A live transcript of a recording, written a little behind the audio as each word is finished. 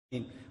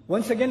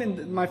Once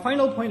again, my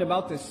final point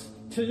about this,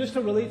 just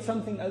to relate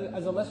something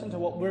as a lesson to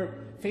what we're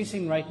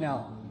facing right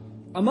now.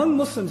 Among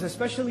Muslims,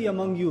 especially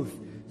among youth,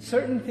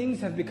 certain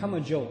things have become a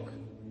joke.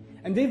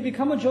 And they've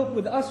become a joke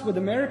with us, with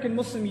American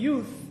Muslim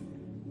youth,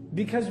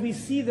 because we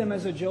see them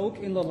as a joke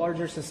in the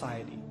larger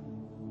society.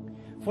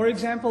 For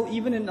example,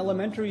 even in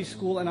elementary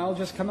school, and I'll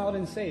just come out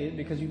and say it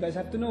because you guys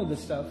have to know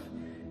this stuff,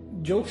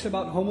 jokes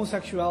about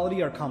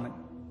homosexuality are common.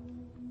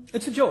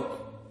 It's a joke.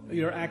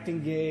 You're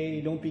acting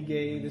gay, don't be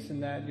gay, this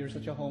and that, you're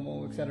such a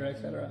homo, etc.,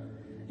 etc.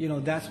 You know,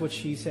 that's what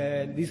she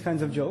said, these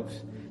kinds of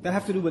jokes that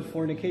have to do with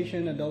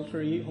fornication,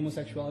 adultery,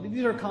 homosexuality.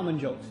 These are common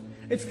jokes.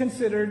 It's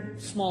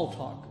considered small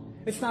talk.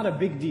 It's not a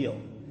big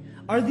deal.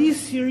 Are these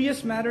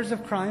serious matters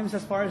of crimes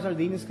as far as our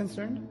deen is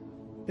concerned?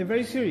 They're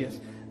very serious.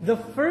 The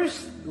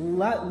first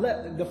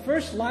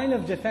line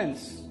of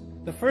defense,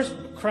 the first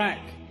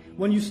crack,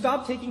 when you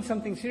stop taking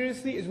something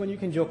seriously is when you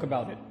can joke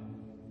about it.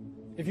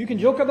 If you can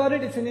joke about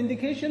it, it's an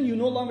indication you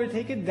no longer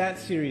take it that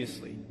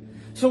seriously.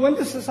 So when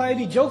the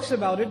society jokes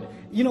about it,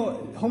 you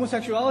know,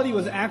 homosexuality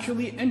was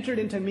actually entered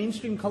into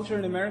mainstream culture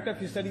in America.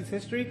 If you study its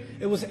history,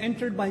 it was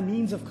entered by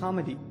means of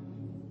comedy.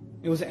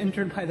 It was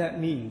entered by that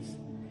means.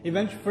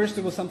 First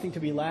it was something to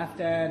be laughed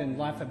at and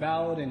laughed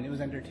about, and it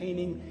was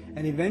entertaining,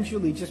 and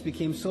eventually it just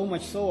became so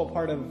much so a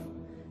part of,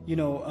 you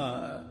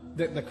know,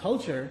 the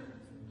culture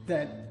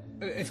that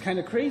it's kind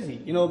of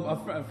crazy. You know,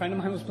 a friend of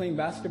mine was playing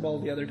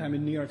basketball the other time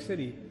in New York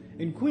City.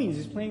 In Queens,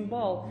 he's playing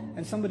ball,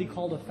 and somebody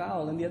called a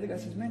foul, and the other guy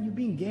says, "Man, you're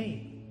being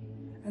gay."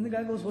 And the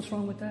guy goes, "What's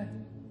wrong with that?"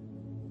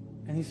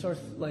 And he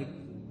starts like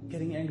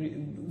getting angry.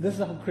 This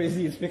is how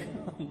crazy it's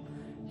become,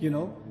 you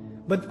know.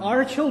 But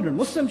our children,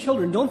 Muslim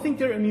children, don't think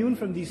they're immune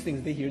from these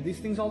things. They hear these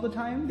things all the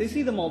time. They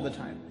see them all the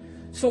time.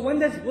 So when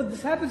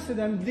this happens to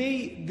them,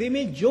 they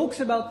make jokes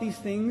about these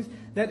things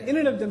that in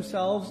and of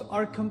themselves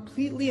are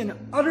completely and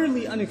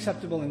utterly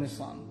unacceptable in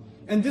Islam.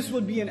 And this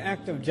would be an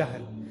act of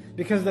jahl.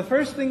 Because the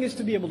first thing is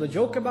to be able to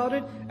joke about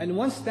it, and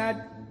once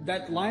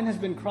that line has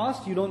been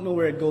crossed, you don't know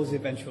where it goes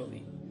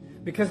eventually.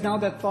 Because now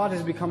that thought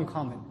has become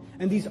common.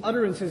 And these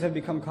utterances have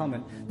become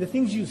common. The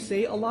things you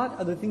say a lot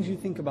are the things you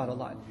think about a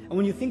lot. And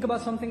when you think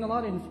about something a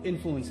lot, it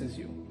influences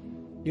you.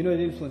 You know, it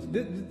influences.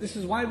 This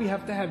is why we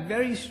have to have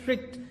very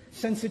strict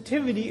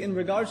sensitivity in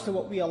regards to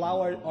what we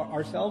allow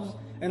ourselves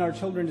and our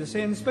children to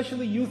say. And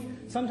especially youth,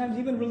 sometimes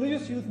even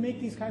religious youth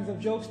make these kinds of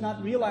jokes,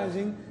 not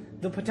realizing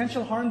the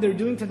potential harm they're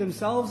doing to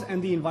themselves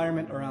and the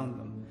environment around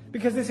them.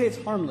 Because they say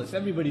it's harmless,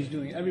 everybody's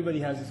doing it,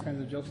 everybody has these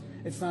kinds of jokes,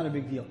 it's not a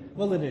big deal.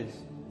 Well, it is.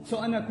 So,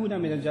 أَنْ أَكُونَ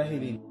مِنَ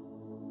الْجَاهِلِينَ.